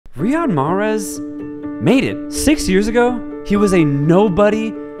Riyad Mahrez made it. 6 years ago, he was a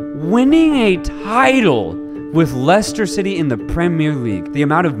nobody winning a title with Leicester City in the Premier League. The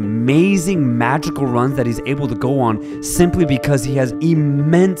amount of amazing, magical runs that he's able to go on simply because he has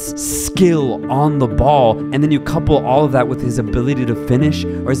immense skill on the ball. And then you couple all of that with his ability to finish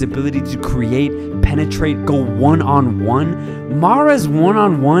or his ability to create, penetrate, go one-on-one. Mahrez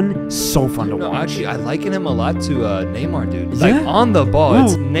one-on-one, so fun to watch. Actually, I liken him a lot to Neymar, dude. Like on the ball,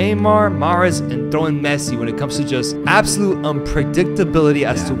 it's Neymar, Mahrez, and throwing Messi when it comes to just absolute unpredictability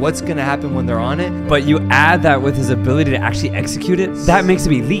as to what's going to happen when they're on it. But you add that with his ability to actually execute it, that makes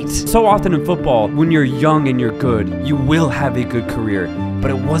him elite. So often in football, when you're young and you're good, you will have a good career. But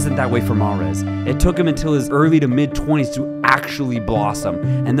it wasn't that way for Mahrez. It took him until his early to mid-20s to actually blossom.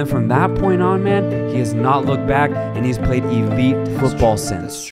 And then from that point on, man, he has not looked back, and he's played elite football since.